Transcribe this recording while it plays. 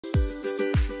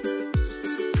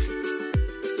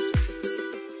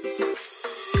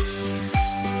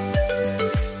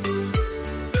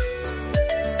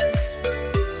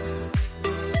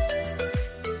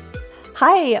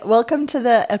Hi, welcome to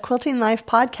the A Quilting Life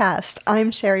podcast.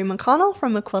 I'm Sherry McConnell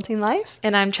from A Quilting Life.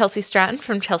 And I'm Chelsea Stratton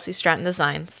from Chelsea Stratton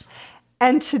Designs.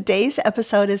 And today's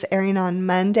episode is airing on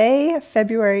Monday,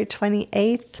 February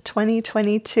 28th,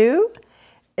 2022.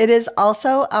 It is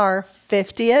also our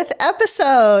 50th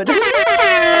episode. Huge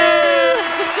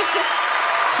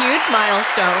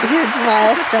milestone. Huge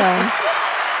milestone.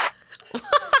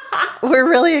 We're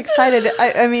really excited.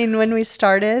 I mean, when we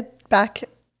started back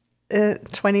in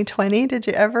 2020, did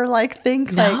you ever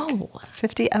think No.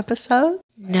 50 episodes?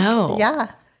 No.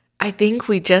 Yeah. I think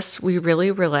we really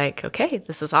were like, okay,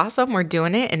 this is awesome. We're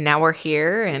doing it. And now we're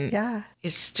here. And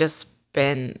it's just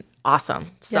been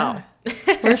awesome. So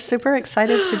we're super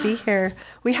excited to be here.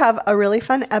 We have a really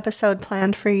fun episode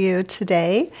planned for you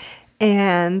today.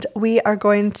 And we are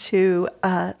going to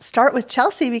start with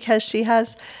Chelsea because she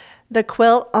has the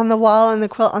quilt on the wall and the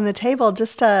quilt on the table.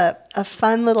 Just a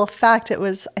fun little fact. I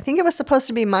think it was supposed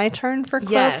to be my turn for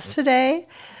quilts today,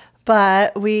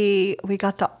 but we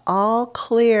got the all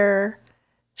clear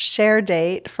share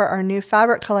date for our new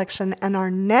fabric collection, and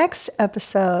our next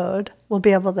episode we'll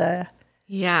be able to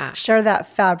share that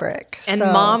fabric. And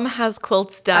Mom has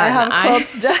quilts done. I have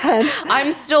quilts done.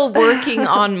 I'm still working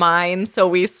on mine, so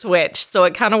we switched. So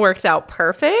it kind of worked out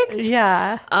perfect.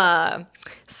 Yeah.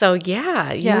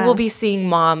 You will be seeing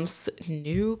Mom's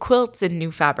new quilts and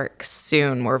new fabrics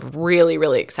soon. We're really,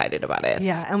 really excited about it.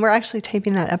 Yeah, and we're actually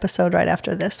taping that episode right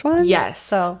after this one. Yes.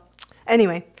 So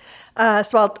anyway,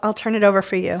 I'll turn it over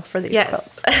for you for these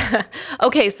quilts.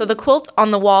 Okay, so the quilt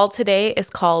on the wall today is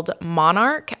called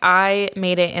Monarch. I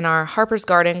made it in our Harper's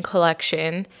Garden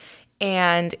collection,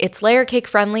 and it's layer cake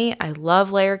friendly. I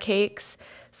love layer cakes.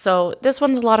 So this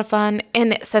one's a lot of fun.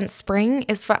 And since spring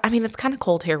is fun, I mean, it's kind of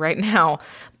cold here right now,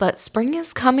 but spring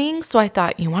is coming. So I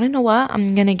thought, you want to know what? I'm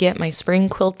going to get my spring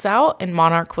quilts out, and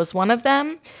Monarch was one of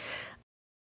them.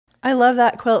 I love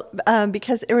that quilt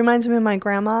because it reminds me of my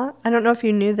grandma. I don't know if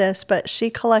you knew this, but she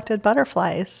collected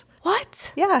butterflies.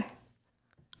 What? Yeah.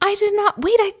 I did not.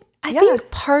 Wait, I think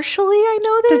partially I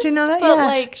know this. Did you know that?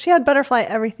 Yeah. She had butterfly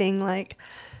everything, like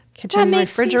kitchen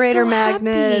refrigerator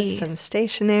magnets and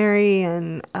stationery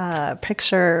and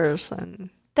pictures. And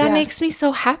that makes me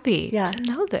so happy to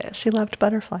know this. She loved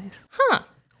butterflies. Huh.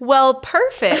 Well,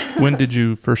 perfect. When did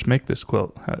you first make this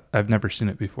quilt? I've never seen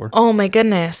it before. Oh my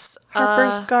goodness.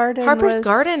 Harper's Garden. Harper's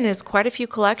Garden is quite a few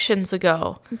collections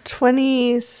ago.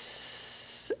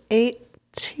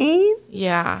 2018?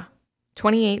 Yeah.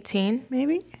 2018?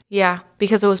 Maybe? Yeah,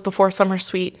 because it was before Summer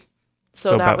Sweet.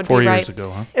 So that about would 4 be years right.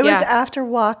 ago, huh? It was after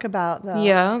Walkabout, though.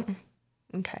 Yeah.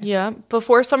 Okay. Yeah.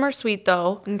 Before Summer Sweet,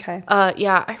 though. Okay.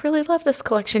 I really love this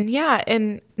collection. Yeah.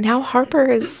 And now Harper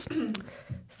is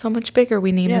so much bigger.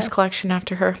 We named this collection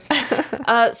after her.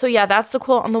 That's the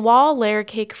quilt on the wall, layer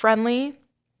cake friendly.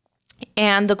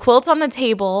 And the quilt on the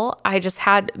table, I just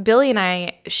had Billy and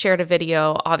I shared a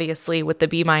video, obviously, with the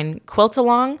Be Mine quilt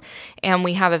along. And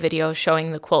we have a video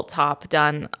showing the quilt top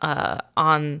done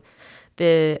on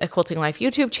the A Quilting Life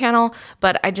YouTube channel.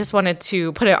 But I just wanted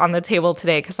to put it on the table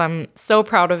today because I'm so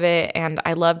proud of it. And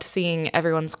I loved seeing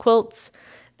everyone's quilts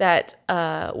that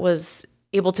was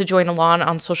able to join along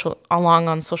on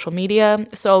social media.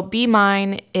 So Be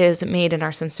Mine is made in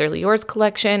our Sincerely Yours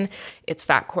collection. It's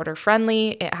fat quarter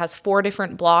friendly. It has 4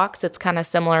 different blocks. It's kind of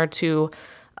similar to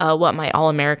what my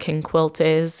All-American quilt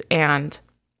is. And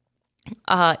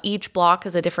each block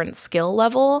is a different skill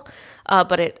level,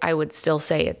 but I would still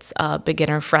say it's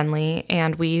beginner friendly.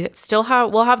 And we'll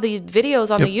have the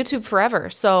videos on the YouTube forever.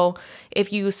 So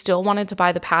if you still wanted to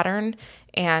buy the pattern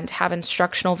and have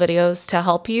instructional videos to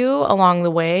help you along the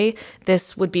way,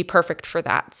 this would be perfect for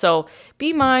that. So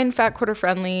Be Mine, fat quarter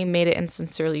friendly, made it in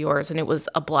Sincerely Yours, and it was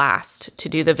a blast to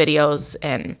do the videos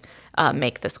and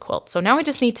make this quilt. So now we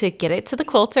just need to get it to the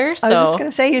quilter. So I was just going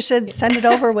to say you should send it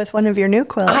over with one of your new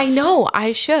quilts. I know,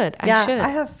 I should. I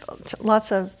have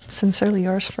lots of Sincerely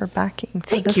Yours for backing.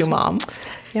 Thank you, Mom.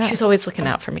 Yeah. She's always looking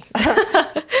out for me.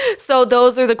 So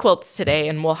those are the quilts today,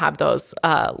 and we'll have those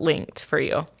linked for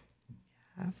you.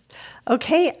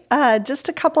 Okay, just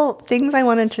a couple things I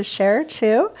wanted to share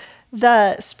too.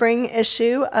 The spring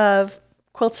issue of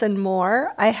Quilts and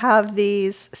More, I have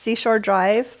these Seashore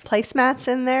Drive placemats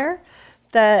in there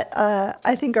that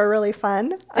I think are really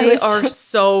fun. They are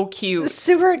so cute.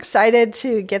 Super excited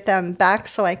to get them back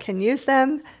so I can use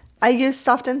them. I use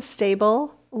Soft and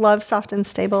Stable, love Soft and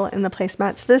Stable in the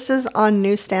placemats. This is on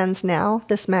newsstands now,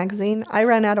 this magazine. I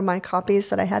ran out of my copies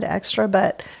that I had extra,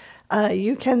 but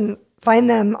you can find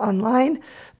them online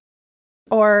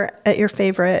or at your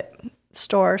favorite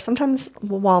store. Sometimes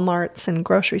Walmarts and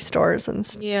grocery stores and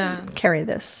carry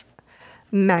this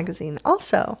magazine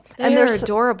also. They're there's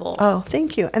adorable. Oh,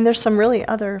 thank you. And there's some really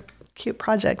other cute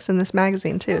projects in this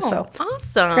magazine too. So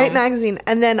awesome. Great magazine.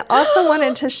 And then also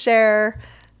wanted to share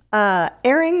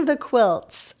Airing the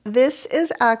Quilts. This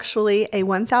is actually a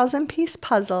 1,000 piece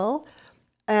puzzle.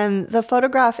 And the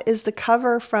photograph is the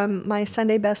cover from my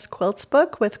Sunday Best Quilts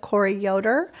book with Corey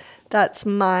Yoder. That's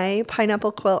my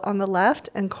pineapple quilt on the left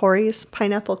and Corey's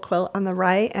pineapple quilt on the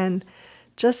right. And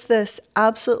just this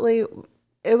absolutely,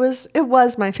 it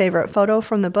was my favorite photo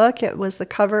from the book. It was the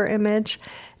cover image.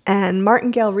 And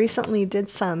Martingale recently did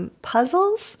some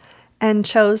puzzles and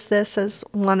chose this as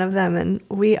one of them. And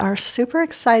we are super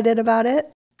excited about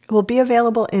it. It will be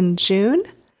available in June.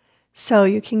 So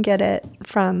you can get it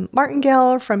from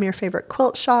Martingale or from your favorite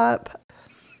quilt shop.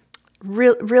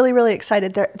 Really, really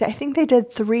excited. I think they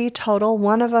did 3 total.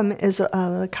 One of them is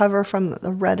the cover from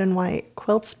the Red and White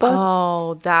Quilts book.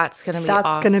 Oh, that's going to be awesome.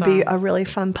 That's going to be a really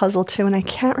fun puzzle too. And I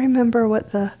can't remember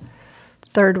what the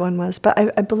third one was, but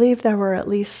I believe there were at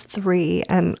least 3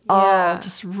 and all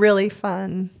just really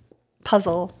fun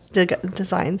puzzle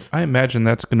designs. I imagine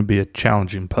that's going to be a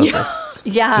challenging puzzle.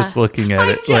 Yeah. Just looking at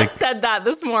it. I just said that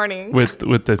this morning. With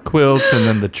the quilts and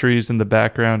then the trees in the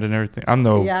background and everything. I'm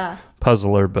no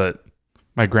puzzler, but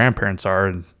my grandparents are,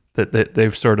 and that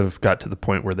they've sort of got to the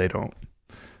point where they don't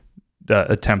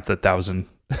attempt 1,000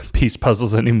 piece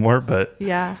puzzles anymore, but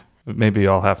maybe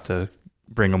I'll have to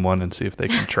bring them one and see if they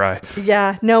can try.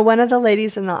 Yeah. No, one of the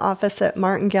ladies in the office at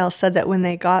Martingale said that when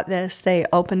they got this, they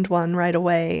opened one right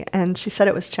away, and she said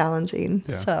it was challenging.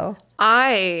 Yeah. So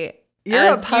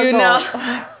you're a puzzle. You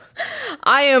know,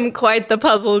 I am quite the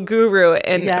puzzle guru.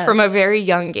 And from a very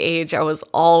young age, I was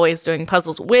always doing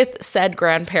puzzles with said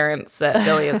grandparents that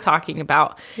Billy is talking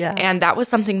about. Yeah. And that was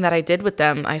something that I did with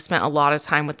them. I spent a lot of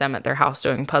time with them at their house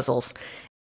doing puzzles.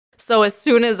 So as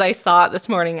soon as I saw it this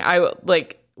morning, I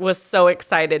was so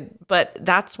excited. But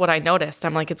that's what I noticed.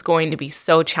 I'm like, it's going to be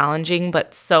so challenging,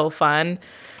 but so fun.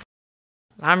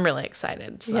 I'm really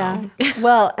excited. So. Yeah.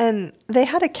 Well, and they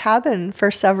had a cabin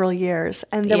for several years,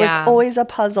 and there was always a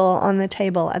puzzle on the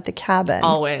table at the cabin.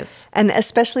 Always. And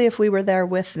especially if we were there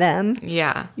with them.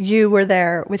 Yeah. You were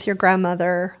there with your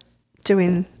grandmother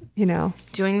doing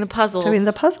the puzzles. Doing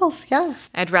the puzzles, yeah.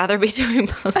 I'd rather be doing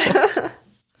puzzles.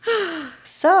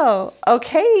 So,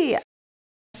 okay.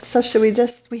 So should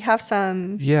we have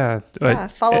some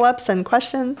follow-ups and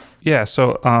questions? Yeah,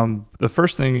 so the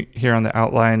first thing here on the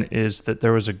outline is that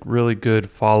there was a really good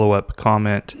follow-up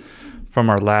comment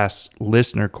from our last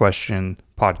listener question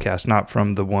podcast, not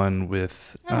from the one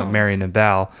with Marion and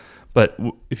Val, but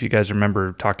if you guys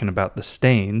remember talking about the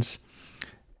stains,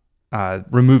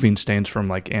 removing stains from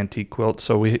like antique quilts.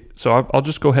 So I'll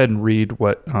just go ahead and read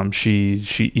what she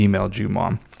emailed you,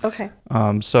 Mom. Okay.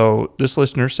 So this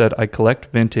listener said, I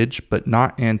collect vintage but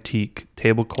not antique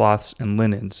tablecloths and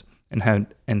linens,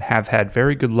 and have had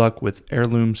very good luck with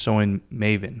heirloom sewing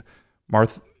maven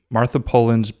Martha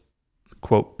Poland's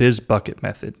quote biz bucket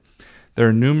method. There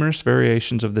are numerous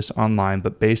variations of this online,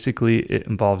 but basically it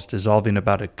involves dissolving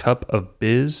about a cup of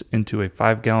biz into a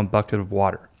 5-gallon bucket of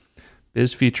water.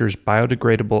 Biz features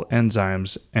biodegradable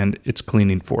enzymes and its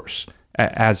cleaning force.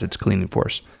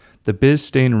 The biz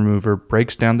stain remover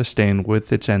breaks down the stain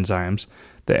with its enzymes.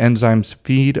 The enzymes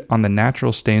feed on the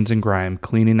natural stains and grime,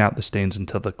 cleaning out the stains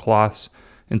until the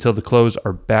clothes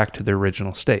are back to their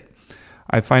original state.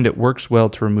 I find it works well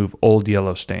to remove old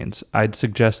yellow stains. I'd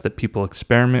suggest that people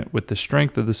experiment with the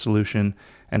strength of the solution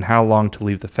and how long to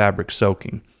leave the fabric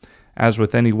soaking. As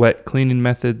with any wet cleaning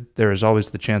method, there is always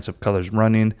the chance of colors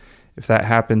running. If that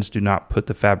happens, do not put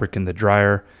the fabric in the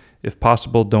dryer. If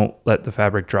possible, don't let the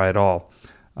fabric dry at all.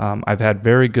 I've had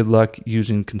very good luck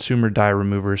using consumer dye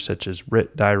removers such as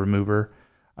RIT dye remover.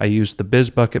 I used the Biz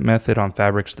bucket method on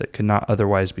fabrics that could not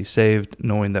otherwise be saved,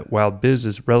 knowing that while Biz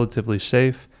is relatively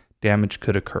safe, damage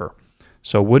could occur.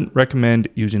 So wouldn't recommend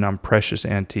using on precious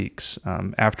antiques.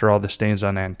 After all, the stains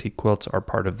on antique quilts are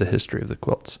part of the history of the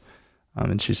quilts.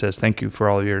 And she says, thank you for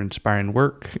all your inspiring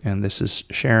work. And this is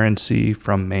Sharon C.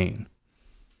 from Maine.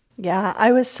 Yeah,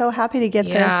 I was so happy to get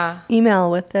this email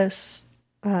with this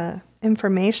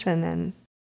information, and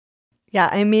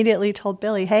I immediately told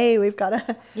Billy, hey, we've got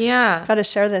to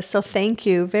share this. So thank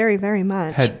you very, very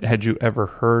much. Had you ever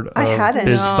heard of I hadn't.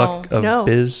 Biz No,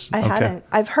 Biz? I hadn't.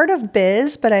 I've heard of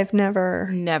Biz, but I've never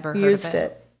heard used of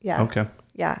it. Yeah. Okay.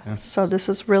 Yeah. So this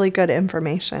is really good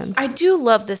information. I do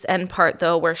love this end part,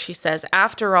 though, where she says,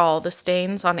 after all, the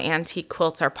stains on antique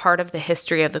quilts are part of the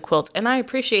history of the quilts. And I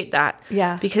appreciate that.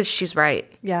 Yeah. Because she's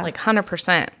right. Yeah.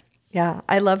 100%. Yeah.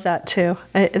 I love that, too.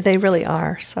 They really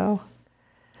are. So.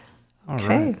 All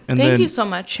right. Thank you so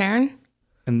much, Sharon.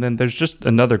 And then there's just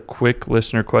another quick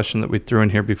listener question that we threw in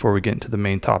here before we get into the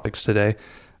main topics today.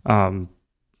 And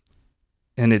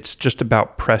it's just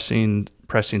about pressing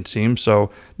seams. So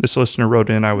this listener wrote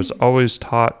in, I was always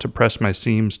taught to press my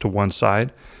seams to one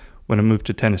side. When I moved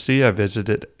to Tennessee, I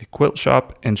visited a quilt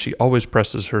shop and she always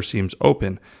presses her seams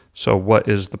open. So what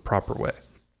is the proper way?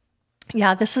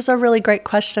 Yeah, this is a really great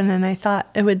question. And I thought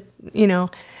it would,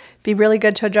 be really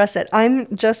good to address it.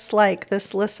 I'm just like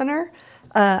this listener.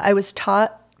 I was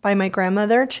taught by my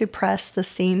grandmother to press the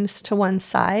seams to one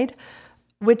side,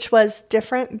 which was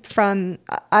different from,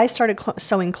 I started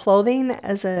sewing clothing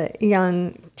as a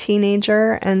young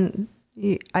teenager, and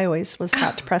I always was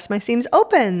taught to press my seams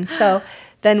open. So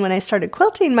then when I started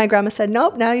quilting, my grandma said,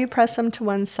 nope, now you press them to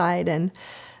one side. And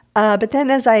but then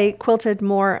as I quilted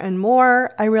more and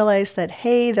more, I realized that,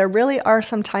 hey, there really are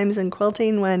some times in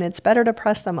quilting when it's better to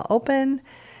press them open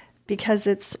because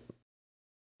it's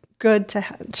good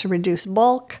to reduce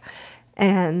bulk.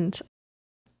 And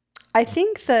I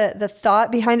think the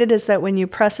thought behind it is that when you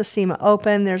press a seam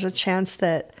open, there's a chance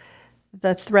that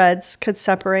the threads could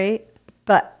separate.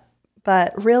 But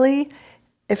really,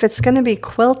 if it's going to be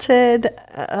quilted,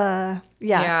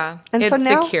 yeah. And it's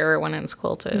secure when it's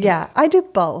quilted. Yeah, I do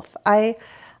both.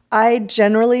 I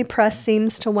generally press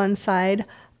seams to one side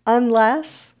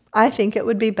unless I think it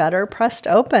would be better pressed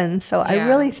open. So I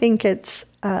really think it's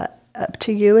up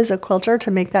to you as a quilter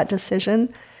to make that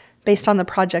decision based on the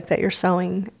project that you're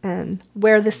sewing and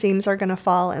where the seams are going to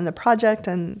fall in the project.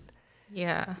 And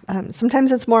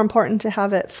sometimes it's more important to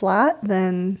have it flat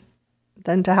than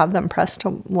to have them pressed to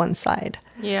one side.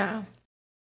 Yeah.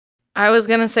 I was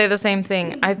going to say the same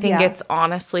thing. I think it's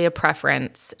honestly a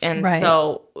preference. And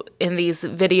so in these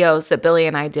videos that Billy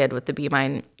and I did with the Be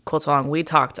Mine Quilt Along, we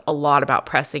talked a lot about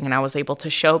pressing, and I was able to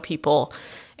show people.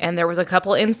 And there was a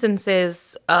couple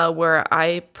instances where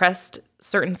I pressed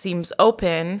certain seams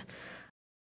open.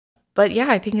 But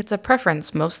yeah, I think it's a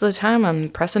preference. Most of the time I'm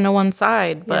pressing to one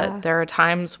side, but there are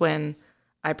times when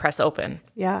I press open.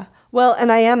 Yeah. Well,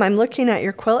 and I'm looking at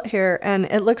your quilt here, and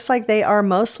it looks like they are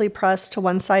mostly pressed to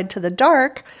one side to the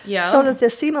dark so that the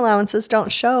seam allowances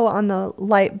don't show on the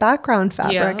light background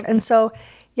fabric. Yeah. And so,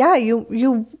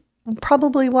 you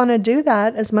probably want to do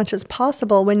that as much as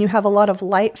possible when you have a lot of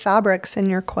light fabrics in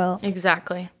your quilt.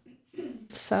 Exactly.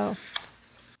 So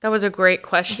that was a great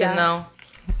question, though.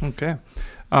 Okay.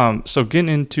 So getting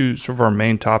into sort of our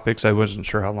main topics, I wasn't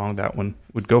sure how long that one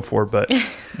would go for, but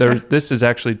this is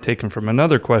actually taken from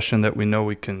another question that we know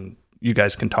you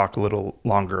guys can talk a little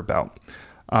longer about.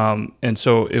 And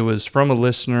so it was from a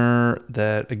listener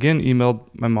that, again, emailed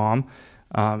my mom,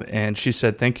 and she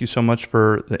said, thank you so much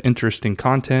for the interesting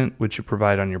content which you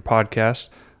provide on your podcast.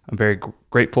 I'm very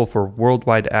grateful for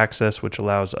worldwide access, which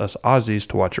allows us Aussies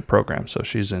to watch your program. So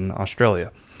she's in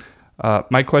Australia.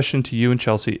 My question to you and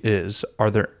Chelsea is,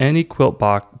 are there any quilt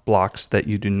blocks that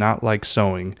you do not like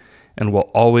sewing and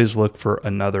will always look for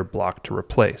another block to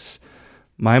replace?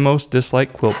 My most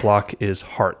disliked quilt block is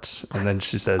hearts. And then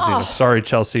she says, sorry,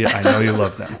 Chelsea, I know you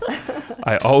love them.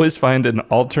 I always find an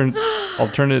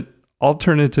alternative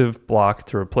block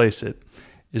to replace it.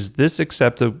 Is this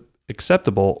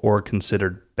acceptable or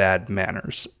considered bad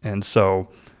manners? And so,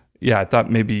 I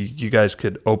thought maybe you guys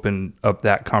could open up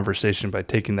that conversation by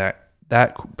taking that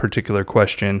particular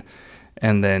question,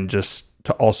 and then just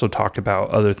to also talk about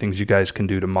other things you guys can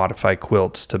do to modify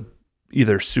quilts to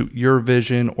either suit your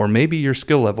vision or maybe your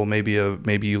skill level. Maybe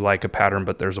you like a pattern,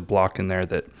 but there's a block in there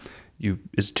that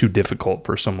is too difficult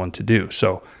for someone to do.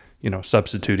 So,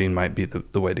 substituting might be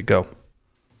the way to go.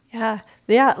 Yeah.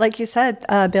 Like you said,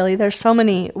 Billy, there's so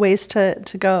many ways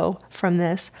to go from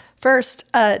this. First,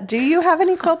 do you have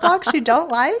any quilt blocks you don't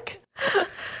like?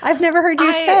 I've never heard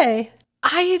you say.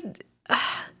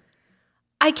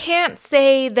 I can't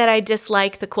say that I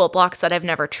dislike the quilt blocks that I've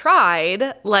never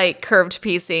tried, like curved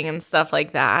piecing and stuff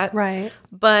like that. Right.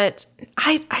 But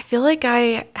I feel like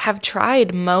I have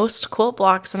tried most quilt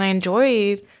blocks and I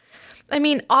enjoyed. I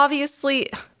mean,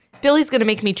 obviously, Billy's going to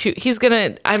make me choose.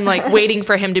 I'm like waiting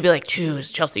for him to be like,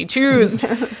 choose, Chelsea, choose.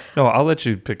 No, I'll let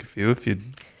you pick a few if you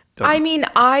don't. I mean,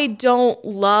 I don't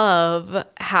love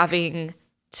having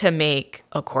to make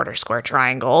a quarter square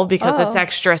triangle because it's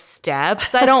extra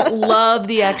steps. I don't love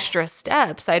the extra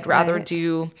steps. I'd rather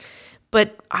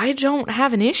but I don't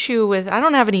have I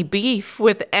don't have any beef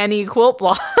with any quilt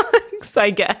blocks, I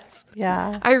guess.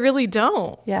 Yeah. I really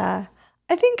don't. Yeah.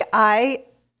 I think I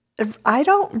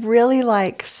don't really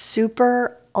like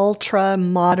super ultra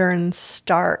modern,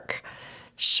 stark,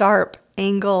 sharp,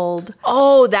 angled.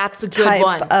 Oh, that's a good type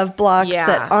one. Of blocks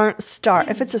that aren't star.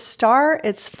 If it's a star,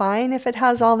 it's fine if it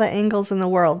has all the angles in the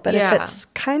world. But if it's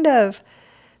kind of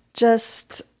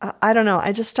just, I don't know.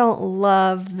 I just don't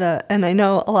love and I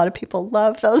know a lot of people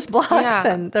love those blocks,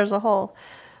 and there's a whole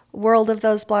world of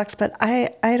those blocks, but I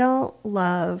don't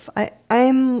love,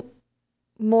 I'm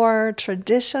more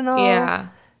traditional. Yeah.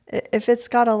 If it's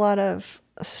got a lot of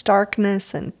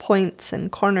starkness and points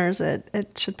and corners,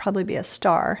 it should probably be a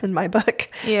star in my book.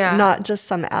 Yeah. Not just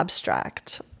some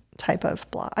abstract type of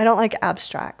block. I don't like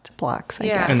abstract blocks, I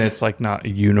guess. And it's like not a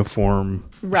uniform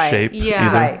shape Yeah.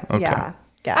 either? Right. Okay. Yeah.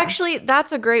 Actually,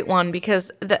 that's a great one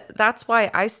because that's why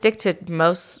I stick to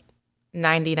most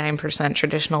 99%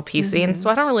 traditional piecing. So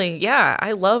I don't really,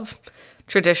 I love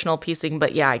traditional piecing,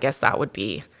 but I guess that would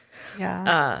be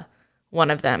one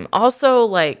of them. Also,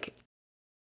 like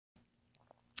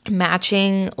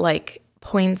matching like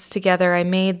points together. I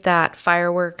made that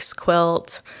fireworks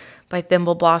quilt by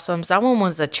Thimble Blossoms. That one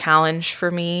was a challenge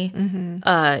for me.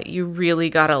 You really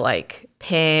gotta like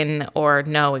pin or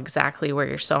know exactly where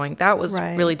you're sewing. That was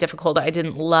really difficult. I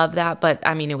didn't love that, but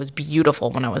I mean, it was beautiful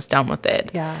when I was done with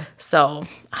it. Yeah. So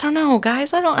I don't know,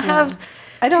 guys. I don't have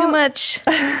too much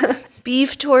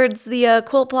beef towards the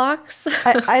quilt blocks.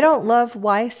 I don't love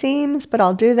Y seams, but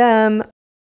I'll do them.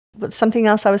 But something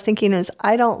else I was thinking is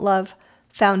I don't love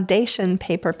foundation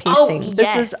paper piecing.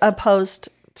 This is opposed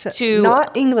to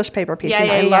not English paper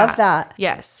piecing. I love that.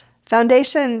 Yes.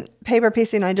 Foundation paper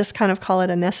piecing, I just kind of call it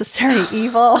a necessary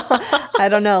evil. I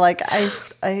don't know. Like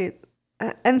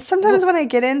and sometimes when I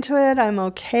get into it, I'm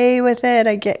okay with it.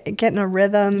 I get in a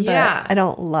rhythm, but I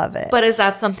don't love it. But is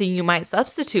that something you might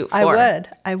substitute for?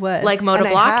 I would. Like Moda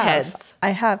Blockheads. I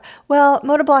have. Well,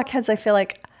 Moda Blockheads, I feel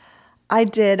like I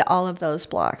did all of those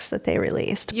blocks that they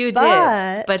released. You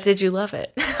did. But did you love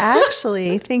it?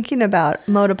 Actually, thinking about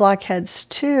Moda Blockheads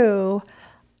too,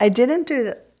 I didn't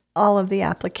do all of the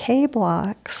applique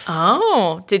blocks.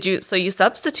 Oh, did you? So you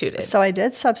substituted. So I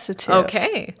did substitute.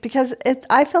 Okay. Because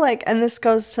I feel like, and this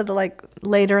goes to the like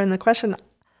later in the question,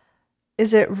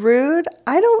 is it rude?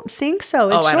 I don't think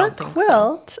so. It's your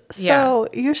quilt, so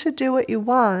you should do what you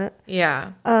want.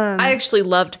 Yeah. I actually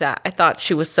loved that. I thought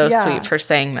she was so sweet for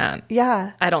saying that.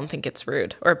 Yeah. I don't think it's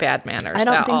rude or bad manners. I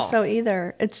don't think so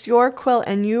either. It's your quilt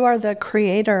and you are the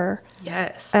creator.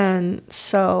 Yes. And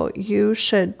so you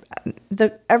should,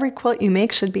 every quilt you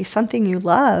make should be something you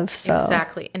love. So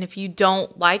exactly. And if you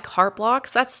don't like heart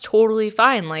blocks, that's totally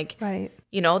fine. Like,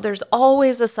 you know, there's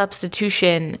always a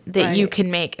substitution that you can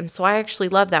make. And so I actually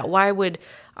love that. Why would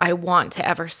I want to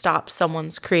ever stop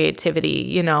someone's creativity?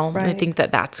 You know, I think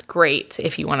that that's great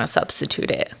if you want to substitute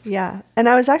it. Yeah. And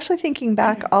I was actually thinking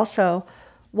back also,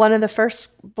 one of the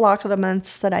first block of the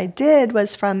months that I did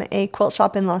was from a quilt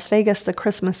shop in Las Vegas, the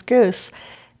Christmas Goose.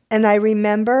 And I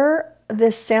remember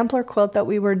this sampler quilt that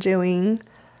we were doing.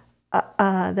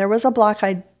 There was a block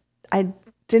I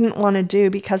didn't want to do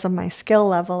because of my skill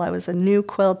level. I was a new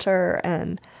quilter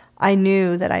and I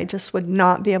knew that I just would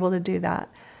not be able to do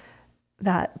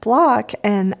that block.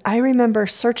 And I remember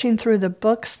searching through the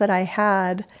books that I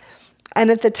had. And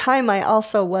at the time, I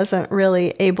also wasn't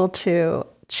really able to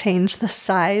change the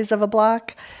size of a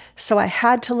block. So I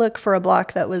had to look for a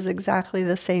block that was exactly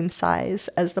the same size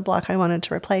as the block I wanted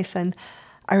to replace. And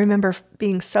I remember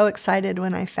being so excited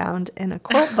when I found in a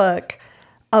quilt book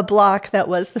a block that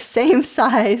was the same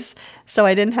size, so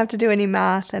I didn't have to do any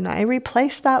math, and I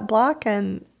replaced that block,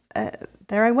 and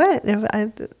there I went.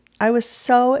 I was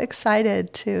so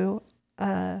excited to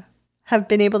have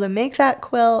been able to make that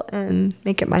quilt and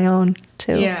make it my own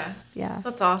too. Yeah.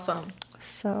 That's awesome.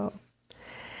 So,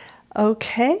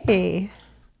 okay.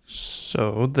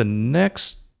 So the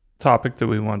next topic that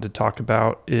we wanted to talk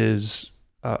about is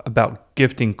about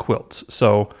gifting quilts.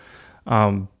 So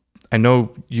I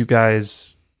know you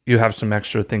guys, you have some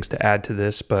extra things to add to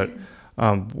this, but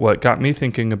what got me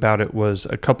thinking about it was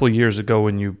a couple of years ago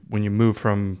when you moved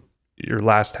from your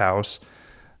last house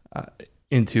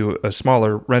into a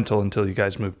smaller rental until you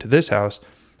guys moved to this house.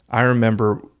 I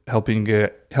remember helping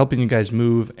you guys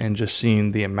move and just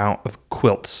seeing the amount of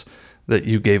quilts that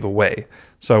you gave away.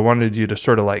 So I wanted you to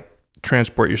sort of like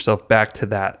transport yourself back to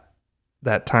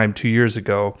that time 2 years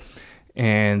ago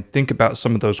and think about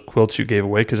some of those quilts you gave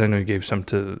away, because I know you gave some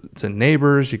to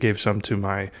neighbors, you gave some to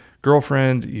my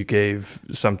girlfriend, you gave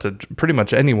some to pretty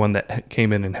much anyone that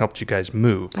came in and helped you guys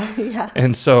move.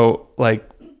 And so, like,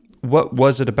 what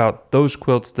was it about those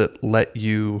quilts that let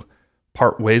you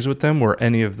part ways with them? Were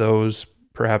any of those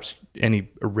perhaps any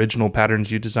original patterns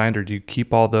you designed, or do you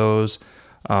keep all those?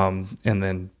 And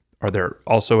then are there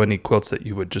also any quilts that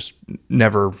you would just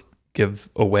never give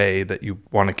away that you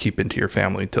want to keep into your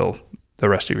family till the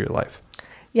rest of your life?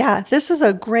 Yeah, this is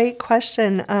a great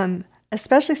question,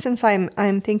 especially since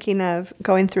I'm thinking of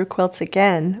going through quilts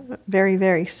again very,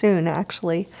 very soon,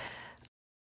 actually.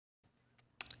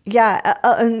 Yeah,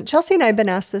 and Chelsea and I have been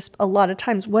asked this a lot of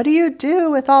times. What do you do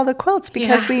with all the quilts?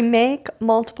 Because we make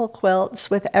multiple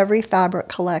quilts with every fabric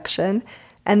collection.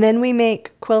 And then we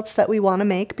make quilts that we want to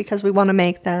make because we want to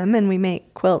make them. And we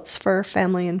make quilts for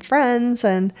family and friends.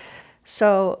 And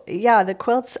so, yeah, the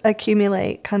quilts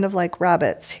accumulate kind of like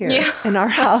rabbits here in our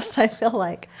house, I feel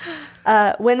like.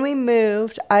 When we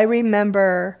moved, I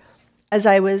remember as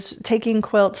I was taking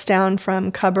quilts down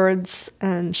from cupboards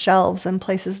and shelves and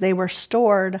places they were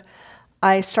stored,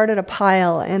 I started a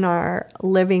pile in our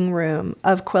living room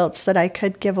of quilts that I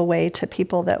could give away to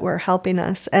people that were helping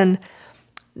us. And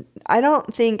I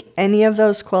don't think any of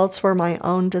those quilts were my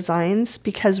own designs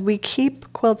because we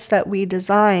keep quilts that we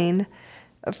design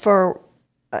for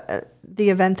the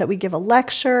event that we give a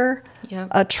lecture,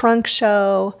 a trunk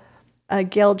show, a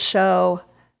guild show.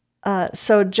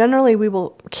 So generally we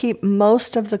will keep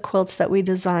most of the quilts that we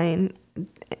design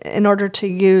in order to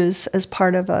use as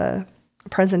part of a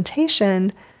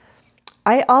presentation.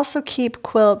 I also keep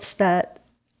quilts that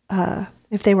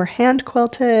if they were hand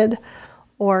quilted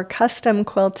or custom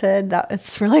quilted, that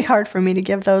it's really hard for me to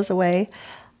give those away.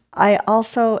 I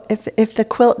also, if the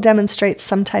quilt demonstrates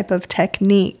some type of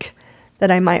technique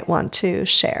that I might want to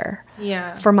share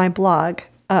for my blog,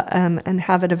 and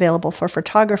have it available for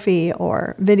photography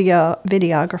or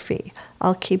videography,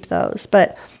 I'll keep those.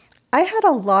 But I had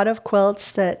a lot of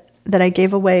quilts that I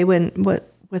gave away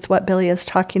with what Billy is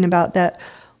talking about that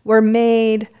were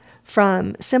made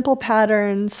from simple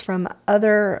patterns from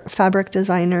other fabric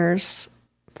designers,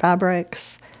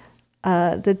 fabrics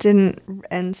that didn't,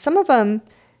 and some of them,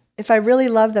 if I really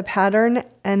love the pattern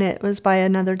and it was by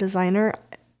another designer,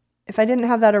 if I didn't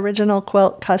have that original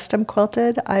quilt custom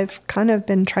quilted, I've kind of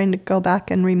been trying to go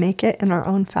back and remake it in our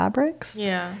own fabrics.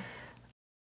 Yeah.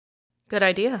 Good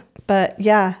idea. But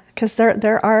yeah, because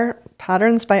there are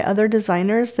patterns by other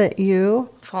designers that you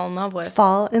fall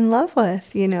in love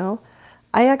with, you know.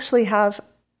 I actually have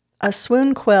a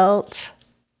swoon quilt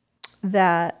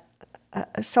that,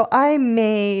 so I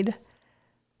made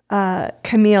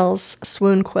Camille's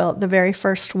swoon quilt, the very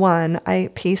first one. I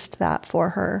pieced that for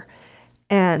her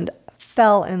and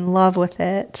fell in love with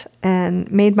it and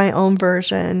made my own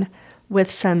version with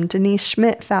some Denise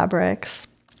Schmidt fabrics.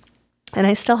 And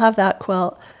I still have that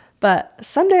quilt. But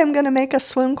someday I'm going to make a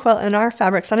swoon quilt in our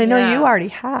fabrics. And I know you already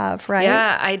have, right?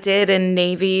 Yeah, I did in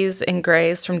navies and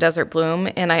grays from Desert Bloom.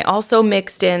 And I also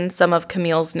mixed in some of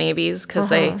Camille's navies because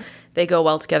they go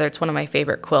well together. It's one of my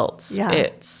favorite quilts. Yeah.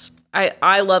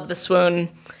 I love the swoon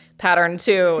pattern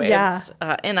too. Yeah.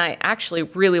 And I actually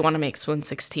really want to make swoon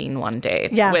 16 one day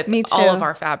with me too. All of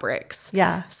our fabrics.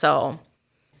 Yeah. So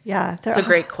yeah, it's a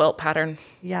great quilt pattern.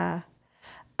 Yeah.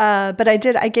 But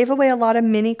I gave away a lot of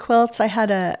mini quilts. I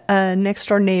had a next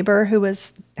door neighbor who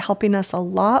was helping us a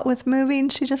lot with moving.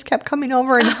 She just kept coming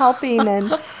over and helping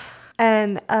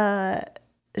and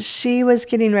she was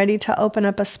getting ready to open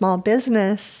up a small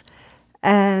business.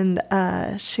 And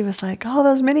she was like, "Oh,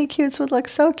 those mini cutes would look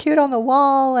so cute on the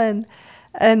wall." And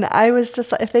I was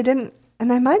just like, if they didn't,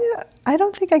 and I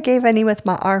don't think I gave any with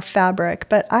our fabric,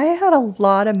 but I had a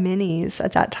lot of minis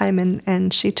at that time,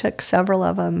 and she took several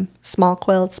of them, small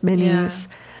quilts, minis.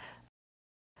 Yeah.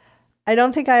 I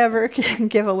don't think I ever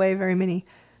give away very many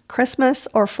Christmas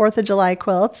or 4th of July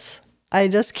quilts. I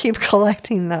just keep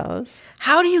collecting those.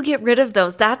 How do you get rid of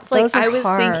those? That's like, those I was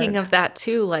hard. Thinking of that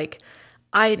too, like,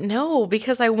 I know,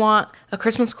 because I want a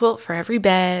Christmas quilt for every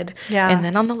bed, and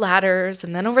then on the ladders,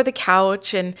 and then over the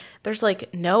couch, and there's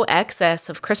like no excess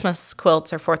of Christmas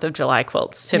quilts or 4th of July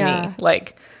quilts to me.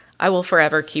 Like, I will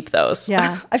forever keep those.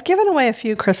 Yeah, I've given away a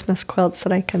few Christmas quilts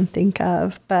that I can think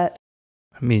of, but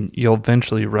I mean, you'll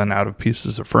eventually run out of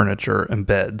pieces of furniture and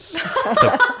beds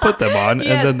to put them on,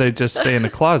 and then they just stay in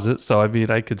a closet. So, I mean,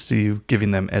 I could see you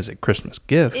giving them as a Christmas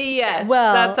gift. Yes,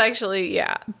 well, that's actually,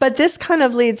 But this kind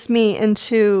of leads me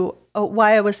into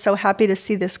why I was so happy to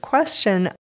see this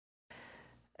question.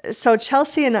 So,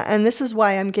 Chelsea, and this is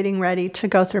why I'm getting ready to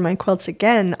go through my quilts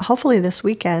again, hopefully this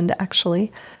weekend,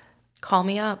 actually. Call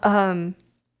me up.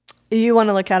 You want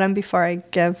to look at them before I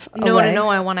give away? No,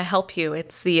 I want to help you.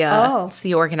 It's the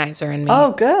organizer in me.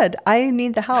 Oh, good. I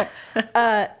need the help.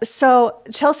 So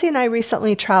Chelsea and I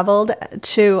recently traveled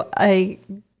to a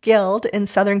guild in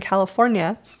Southern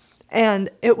California, and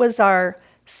it was our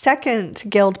second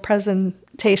guild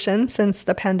presentation since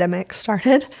the pandemic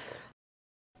started.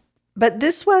 But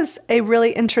this was a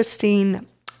really interesting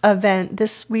event.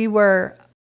 We were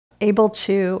able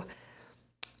to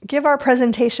give our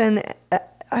presentation.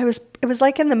 It was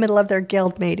like in the middle of their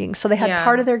guild meeting. So they had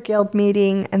part of their guild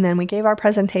meeting, and then we gave our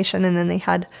presentation, and then they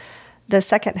had the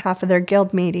second half of their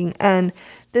guild meeting. And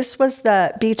this was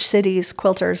the Beach Cities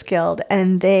Quilters Guild,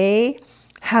 and they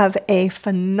have a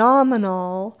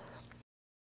phenomenal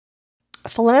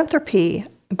philanthropy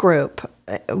group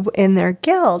in their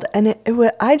guild. And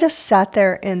I just sat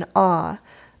there in awe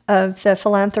of the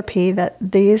philanthropy that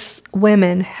these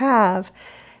women have.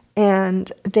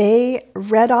 And they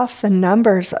read off the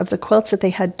numbers of the quilts that they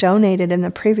had donated in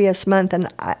the previous month. And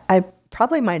I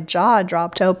probably my jaw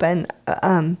dropped open.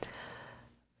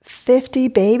 50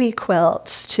 baby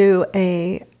quilts to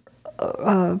a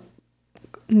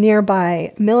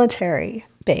nearby military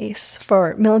base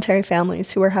for military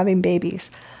families who were having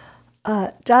babies.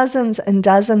 Dozens and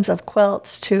dozens of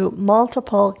quilts to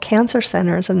multiple cancer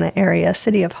centers in the area,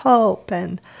 City of Hope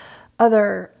and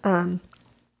other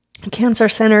cancer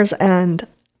centers and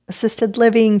assisted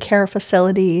living care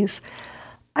facilities.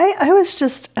 I was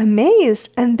just amazed.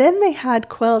 And then they had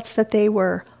quilts that they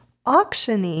were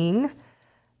auctioning.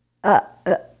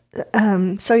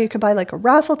 So you could buy like a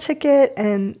raffle ticket,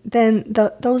 and then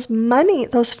those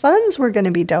funds were going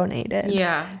to be donated.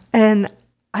 Yeah. And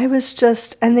I was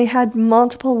just, and they had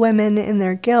multiple women in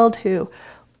their guild who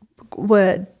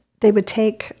would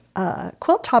take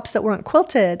quilt tops that weren't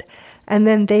quilted, and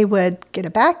then they would get a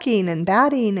backing and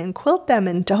batting and quilt them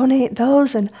and donate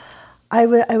those. And I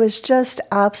was just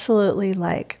absolutely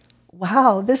like,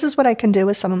 wow, this is what I can do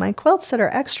with some of my quilts that are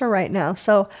extra right now.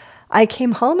 So I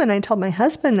came home and I told my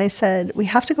husband, I said, we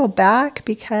have to go back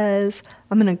because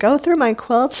I'm going to go through my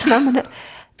quilts and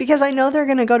because I know they're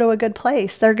going to go to a good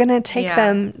place. They're going to take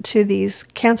them to these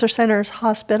cancer centers,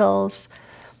 hospitals,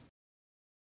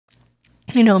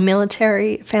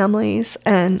 military families.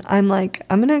 And I'm like,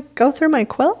 I'm going to go through my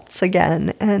quilts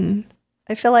again. And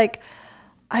I feel like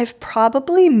I've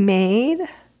probably made,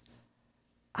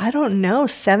 I don't know,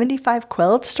 75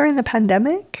 quilts during the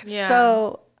pandemic. Yeah.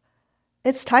 So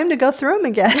it's time to go through them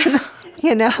again,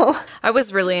 I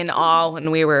was really in awe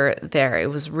when we were there. It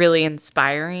was really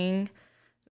inspiring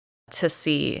to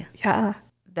see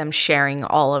them sharing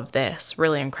all of this.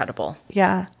 Really incredible.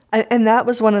 Yeah. And that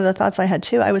was one of the thoughts I had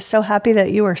too. I was so happy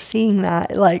that you were seeing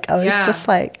that. Like, I was just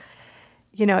like,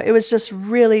 it was just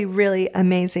really, really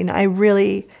amazing. I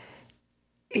really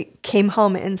came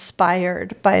home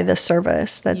inspired by the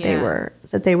service that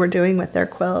they were doing with their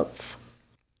quilts.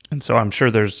 And so I'm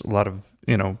sure there's a lot of,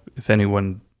 if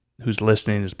anyone who's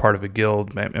listening is part of a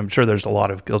guild, I'm sure there's a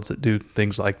lot of guilds that do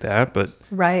things like that. But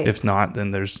if not,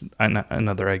 then there's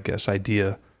another, I guess,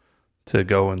 idea to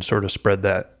go and sort of spread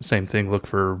that same thing. Look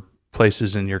for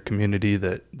places in your community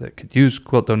that could use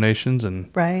quilt donations.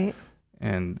 And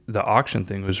the auction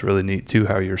thing was really neat too,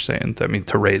 how you're saying,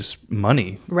 to raise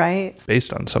money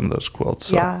based on some of those quilts.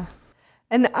 So. Yeah.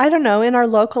 And I don't know, in our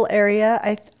local area,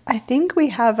 I think we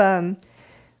have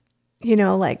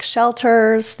like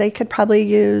shelters. They could probably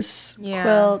use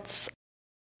quilts.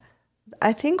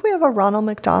 I think we have a Ronald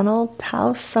McDonald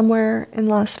House somewhere in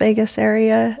Las Vegas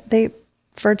area.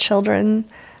 For children,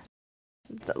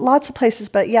 lots of places.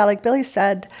 But yeah, like Billy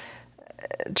said,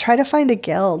 try to find a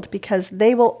guild because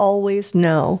they will always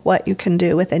know what you can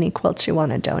do with any quilts you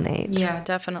want to donate. Yeah,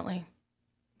 definitely.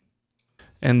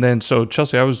 And then, so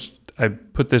Chelsea, I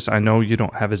put this, I know you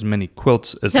don't have as many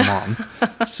quilts as Mom.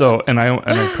 So, and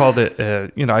I called it,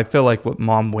 I feel like what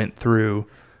Mom went through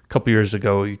a couple years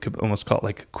ago, you could almost call it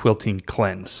like a quilting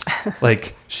cleanse.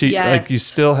 Like like you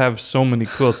still have so many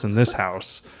quilts in this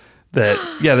house that,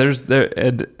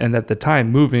 and at the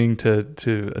time moving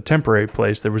to a temporary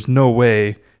place, there was no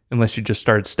way unless you just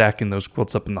started stacking those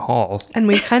quilts up in the halls. And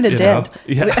we kind of did.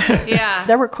 Yeah.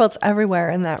 There were quilts everywhere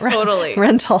in that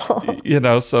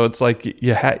rental. So it's like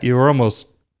you were almost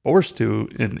forced to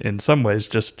in some ways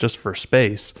just for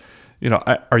space.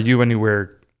 Are you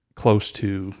anywhere close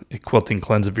to a quilting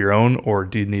cleanse of your own, or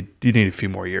do you need a few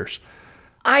more years?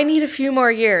 I need a few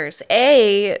more years.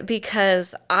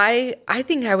 Because I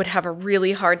think I would have a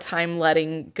really hard time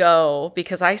letting go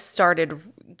because I started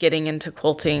getting into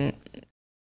quilting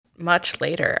much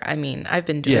later. I mean, I've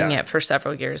been doing it for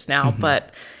several years now,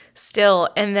 but still.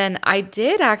 And then I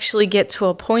did actually get to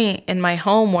a point in my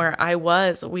home where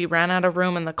we ran out of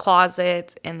room in the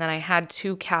closet, and then I had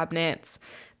 2 cabinets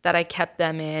that I kept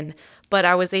them in, but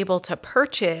I was able to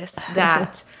purchase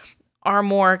that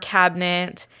armoire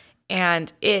cabinet,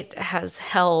 and it has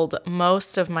held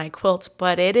most of my quilts,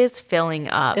 but it is filling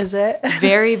up. Is it?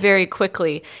 Very, very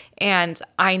quickly. And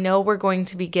I know we're going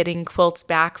to be getting quilts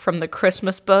back from the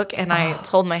Christmas book. And I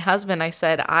told my husband, I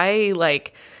said, I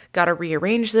got to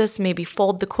rearrange this, maybe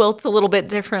fold the quilts a little bit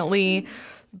differently.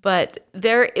 But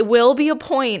there will be a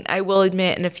point, I will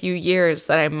admit, in a few years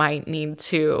that I might need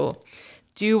to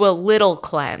do a little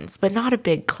cleanse, but not a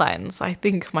big cleanse. I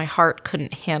think my heart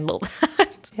couldn't handle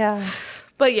that. Yeah.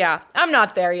 But yeah, I'm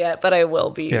not there yet, but I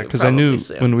will be. Yeah, because I knew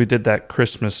soon. when we did that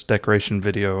Christmas decoration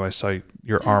video, I saw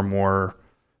your armoire,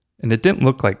 and it didn't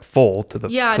look like full to the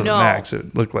max.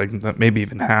 It looked like maybe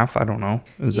even half. I don't know.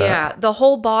 The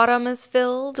whole bottom is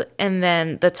filled, and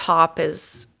then the top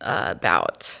is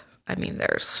about. I mean,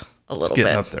 there's a little bit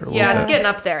up there. It's getting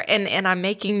up there, and I'm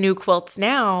making new quilts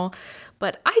now.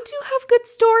 But I do have good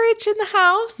storage in the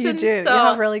house. You do. So, you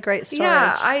have really great storage.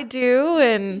 Yeah, I do,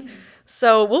 and.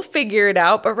 So we'll figure it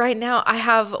out. But right now I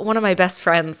have one of my best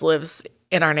friends lives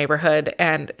in our neighborhood,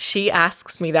 and she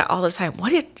asks me that all the time.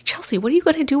 Chelsea, what are you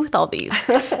going to do with all these?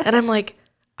 And I'm like,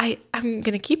 I'm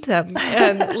going to keep them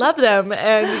and love them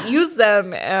and use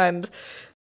them.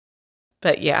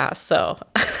 But yeah, so.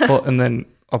 Well, and then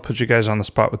I'll put you guys on the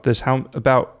spot with this. You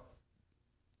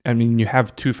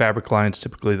have 2 fabric lines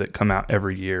typically that come out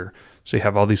every year. So you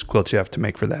have all these quilts you have to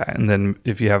make for that. And then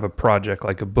if you have a project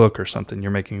like a book or something,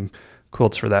 you're making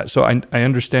quilts for that. So I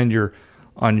understand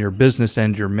on your business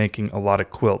end, you're making a lot of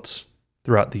quilts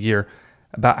throughout the year.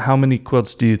 About how many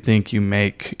quilts do you think you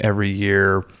make every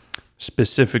year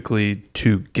specifically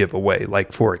to give away,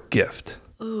 like for a gift?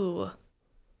 Ooh.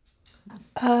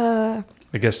 I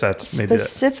guess that's maybe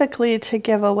specifically to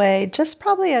give away. Just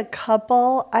probably a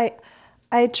couple.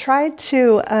 I tried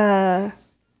to a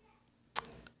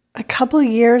couple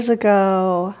years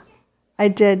ago. I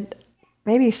did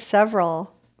maybe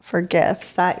several for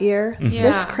gifts that year.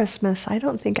 Yeah. This Christmas, I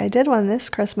don't think I did one this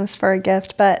Christmas for a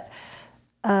gift, but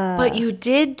you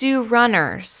did do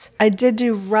runners. I did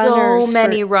do runners. So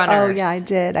many runners. Oh yeah, I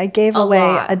did. I gave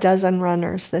away a dozen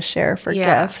runners this year for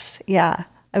gifts. Yeah.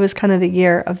 It was kind of the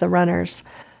year of the runners.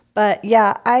 But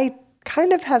yeah, I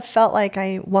kind of have felt like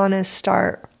I want to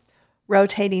start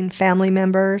rotating family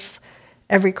members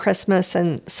every Christmas,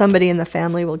 and somebody in the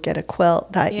family will get a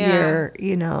quilt that year,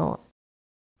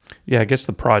 Yeah, I guess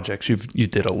the projects you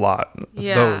did a lot of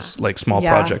those, like small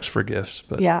projects for gifts.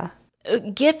 But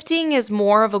gifting is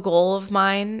more of a goal of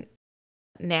mine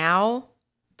now.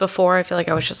 Before, I feel like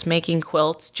I was just making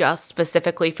quilts just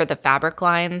specifically for the fabric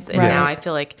lines, and now I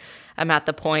feel like I'm at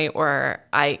the point where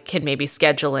I can maybe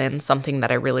schedule in something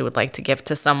that I really would like to give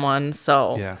to someone.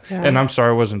 So and I'm sorry,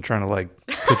 I wasn't trying to like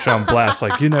put you on blast,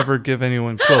 like you never give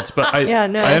anyone quilts, but I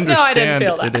understand I didn't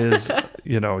feel that. It is,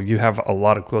 you have a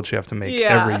lot of quilts you have to make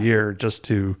every year just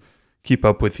to keep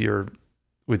up with your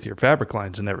fabric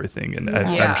lines and everything. And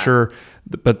I'm sure,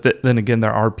 but then again,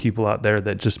 there are people out there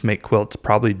that just make quilts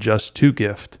probably just to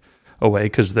gift away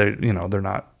because they're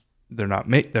not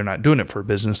doing it for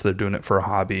business. They're doing it for a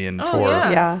hobby and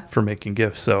for making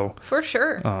gifts. So for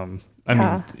sure. I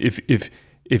mean,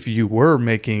 if you were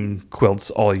making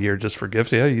quilts all year just for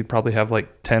gifts, you'd probably have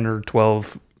like 10 or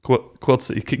 12 quilts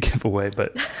that you could give away,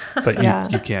 but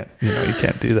you can't, you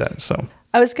can't do that. So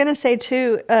I was going to say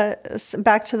too,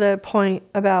 back to the point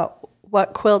about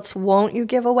what quilts won't you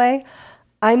give away.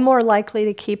 I'm more likely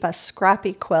to keep a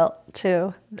scrappy quilt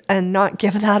too and not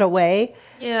give that away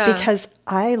because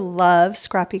I love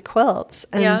scrappy quilts.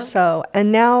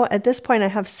 And now at this point I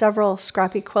have several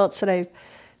scrappy quilts that I've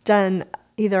done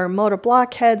either Moda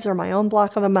blockheads or my own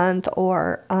block of the month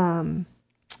or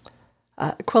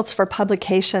quilts for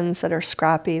publications that are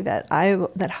scrappy that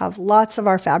have lots of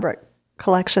our fabric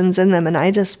collections in them, and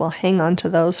I just will hang on to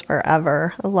those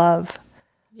forever. I love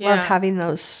having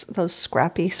those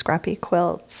scrappy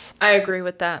quilts. I agree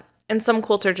with that. And some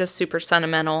quilts are just super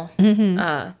sentimental.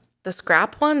 Mm-hmm. The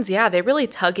scrap ones, they really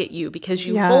tug at you because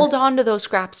you hold on to those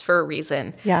scraps for a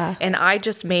reason. Yeah. And I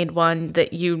just made one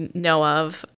that you know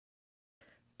of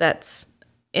that's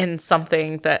in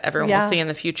something that everyone will see in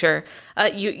the future.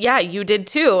 You did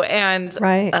too. And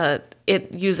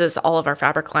it uses all of our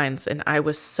fabric lines, and I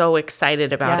was so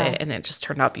excited about it, and it just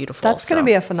turned out beautiful. That's going to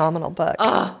be a phenomenal book.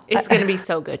 Oh, it's going to be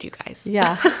so good, you guys.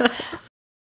 Yeah.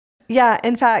 Yeah.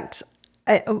 In fact,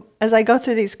 as I go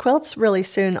through these quilts really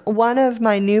soon, one of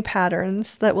my new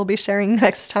patterns that we'll be sharing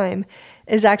next time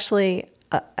is actually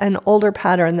an older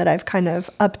pattern that I've kind of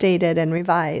updated and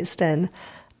revised. And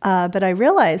but I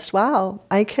realized, wow,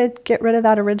 I could get rid of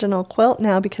that original quilt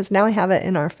now because now I have it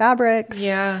in our fabrics.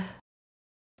 Yeah.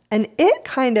 And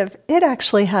it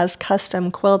actually has custom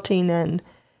quilting and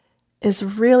is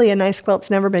really a nice quilt.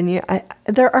 It's never been used.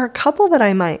 There are a couple that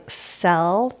I might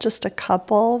sell, just a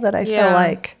couple that I feel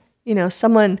like, there's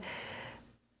some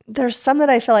that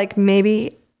I feel like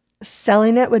maybe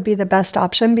selling it would be the best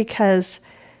option because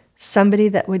somebody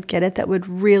that would get it that would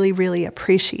really, really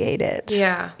appreciate it.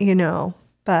 Yeah.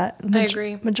 But I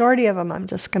agree. Majority of them I'm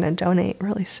just going to donate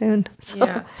really soon.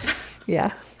 So,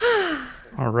 yeah.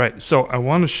 All right, so I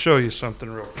want to show you something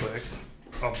real quick.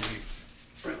 I'll be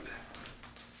right back.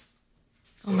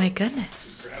 Oh my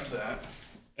goodness. Grab that,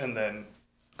 and then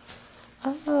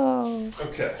Oh.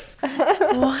 Okay.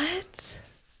 What?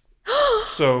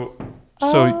 So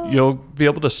you'll be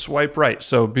able to swipe right.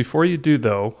 So before you do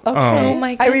though, Okay. Oh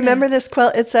my I remember goodness. this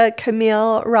quilt. It's a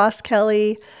Camille Ross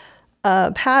Kelly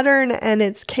pattern, and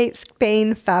it's Kate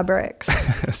Spain fabrics.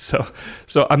 so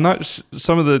I'm not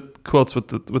some of the quilts with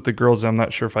the girls. I'm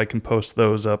not sure if I can post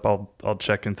those up. I'll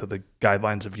check into the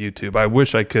guidelines of YouTube. I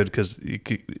wish I could because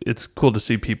it's cool to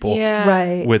see people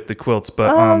Right. with the quilts.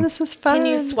 But This is fun. Can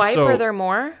you swipe? So- Are there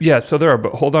more? yeah, so there are.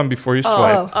 But hold on before you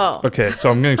swipe. Oh. Okay,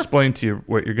 so I'm going to explain to you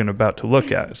what you're about to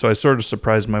look at. So I sort of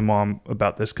surprised my mom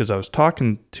about this because I was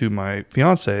talking to my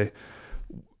fiance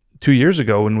 2 years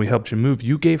ago when we helped you move.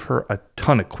 You gave her a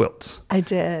ton of quilts. I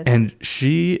did. And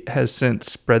she has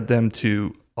since spread them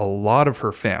to a lot of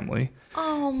her family.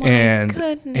 Oh my And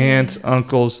goodness. aunts,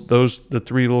 uncles, the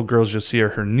three little girls you'll see are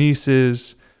her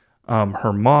nieces.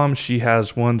 Her mom, she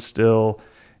has one still.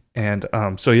 And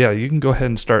so yeah, you can go ahead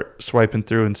and start swiping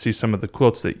through and see some of the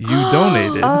quilts that you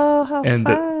donated. Oh, how and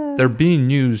fun. that they're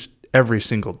being used every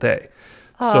single day.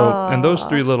 So, and those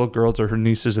three little girls are her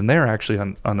nieces, and they're actually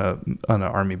on an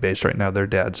army base right now. Their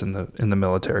dad's in the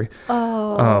military.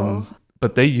 Oh.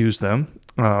 But they use them.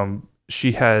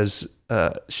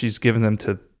 She's given them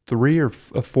to 3 or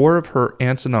 4 of her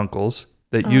aunts and uncles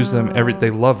that use them they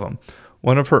love them.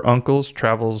 One of her uncles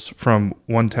travels from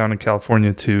one town in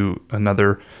California to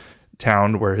another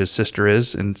town where his sister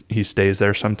is, and he stays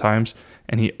there sometimes,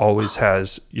 and he always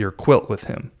has your quilt with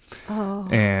him.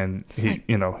 And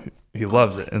he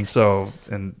loves it. And so,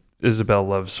 and Isabel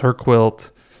loves her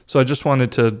quilt. So I just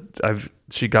wanted to,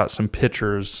 she got some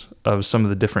pictures of some of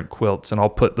the different quilts, and I'll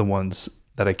put the ones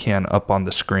that I can up on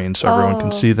the screen so everyone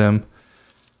can see them.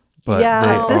 But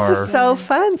yeah, they this are, is so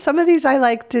fun. Some of these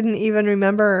I didn't even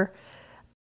remember.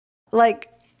 Like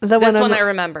the This one one I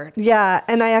remembered. Yeah,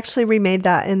 and I actually remade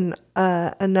that in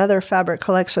another fabric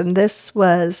collection. This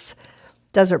was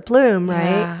Desert Bloom, right?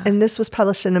 Yeah. And this was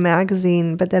published in a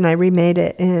magazine, but then I remade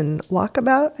it in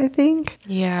Walkabout, I think.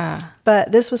 Yeah.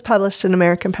 But this was published in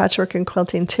American Patchwork and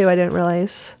Quilting too. I didn't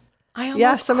realize. I almost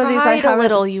Yeah, some of these I cried a haven't-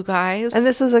 little, you guys. And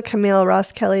this was a Camille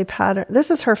Ross Kelly pattern.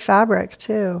 This is her fabric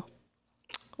too.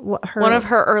 one of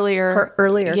her earlier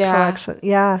collection.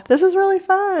 Yeah, this is really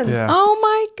fun. yeah. Oh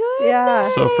my goodness. Yeah.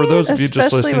 So for those of you just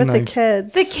Especially listening, with the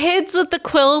kids. The kids with the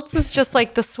quilts is just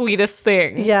like the sweetest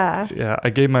thing. Yeah. yeah, I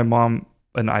gave my mom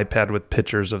an iPad with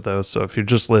pictures of those. So if you're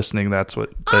just listening, that's what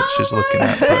she's looking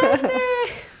at.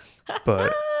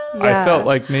 But Yeah. I felt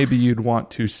like maybe you'd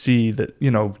want to see that,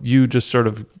 you just sort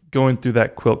of going through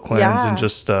that quilt cleanse Yeah. and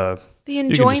just The you can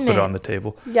just put it enjoyment. on the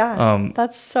table. Yeah.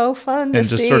 That's so fun to And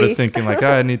just see. sort of thinking like,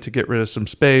 I need to get rid of some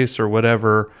space or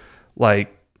whatever.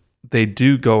 Like they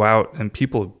do go out and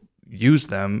people use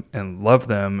them and love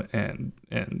them. And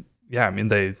yeah, I mean,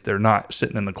 they're not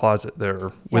sitting in the closet.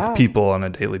 They're with Yeah. people on a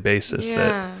daily basis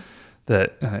Yeah.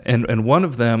 and one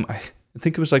of them, I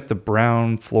think it was like the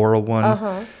brown floral one.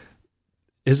 Uh-huh.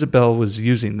 Isabel was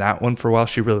using that one for a while.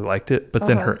 She really liked it, but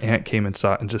then Uh-huh. her aunt came and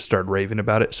saw it and just started raving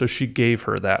about it. So she gave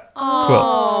her that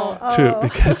Oh. quilt too,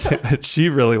 because she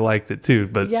really liked it too.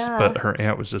 But Yeah. but her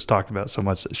aunt was just talking about it so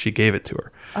much that she gave it to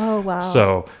her. Oh, wow.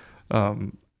 So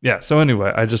yeah. So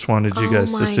anyway, I just wanted you Oh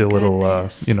guys to my see a little,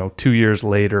 goodness. 2 years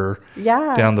later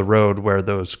yeah. down the road where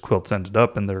those quilts ended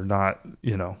up, and they're not,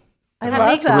 I That love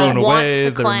makes that. me thrown want away. to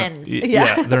They're cleanse.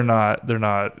 Yeah. they're not in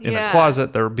a Yeah.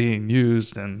 closet. They're being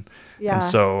used, and Yeah. and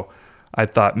so I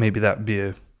thought maybe that would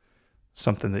be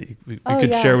something that we Oh,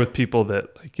 could yeah. share with people that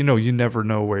you never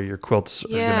know where your quilts are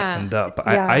going to Yeah. end up.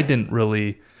 Yeah. I didn't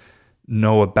really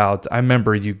know about. I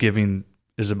remember you giving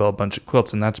Isabel a bunch of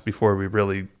quilts, and that's before we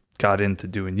really got into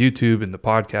doing YouTube and the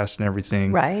podcast and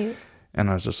everything. Right.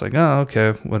 And I was just like, oh,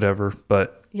 okay, whatever.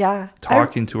 But Yeah.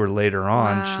 talking to her later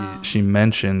on, Wow. she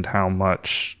mentioned how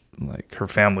much like her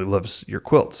family loves your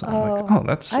quilts. And I'm like, oh,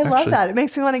 that's I love actually that. It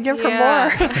makes me want to give her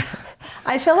Yeah. more.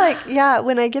 I feel like,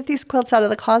 when I get these quilts out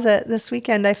of the closet this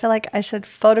weekend, I feel like I should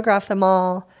photograph them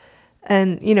all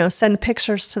and, send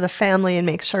pictures to the family and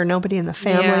make sure nobody in the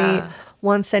family Yeah.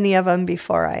 wants any of them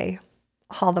before I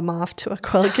haul them off to a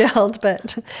quilt guild.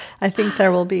 But I think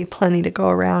there will be plenty to go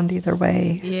around either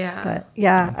way. Yeah. But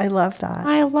yeah, I love that.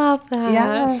 I love that.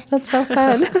 Yeah, that's so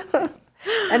fun.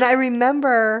 And I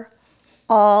remember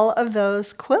all of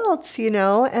those quilts,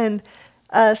 and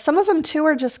some of them too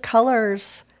are just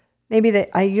colors maybe that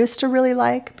I used to really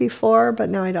like before, but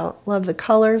now I don't love the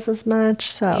colors as much.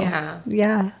 So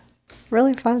yeah, it's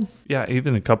really fun. Yeah,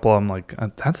 even a couple I'm like,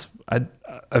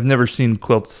 I've never seen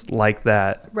quilts like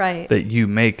that. Right. That you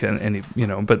make and any,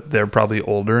 but they're probably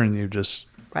older and you just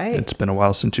Right. It's been a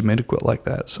while since you made a quilt like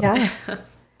that. So Yeah.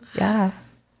 Yeah.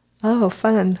 Oh,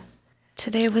 fun.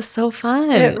 Today was so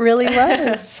fun. It really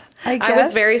was. I guess. I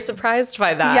was very surprised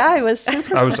by that. Yeah, I was super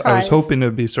surprised. I was hoping it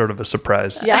would be sort of a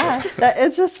surprise. Yeah,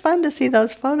 it's just fun to see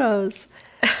those photos.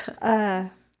 Yeah,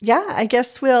 I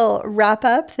guess we'll wrap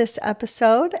up this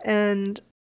episode, and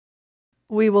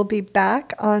we will be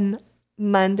back on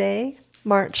Monday,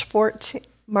 March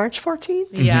 14th.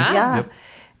 Yeah. Yeah. Yep.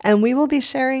 And we will be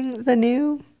sharing the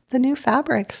new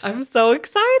fabrics. I'm so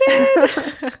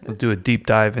excited. We'll do a deep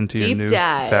dive into your Deep new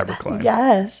dive. fabric line.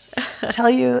 Yes. Tell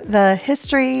you the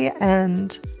history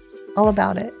and all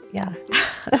about it. Yeah.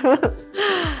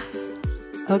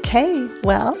 Okay.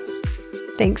 Well,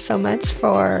 thanks so much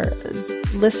for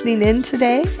listening in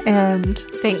today, and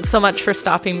Thanks so much for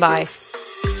stopping by.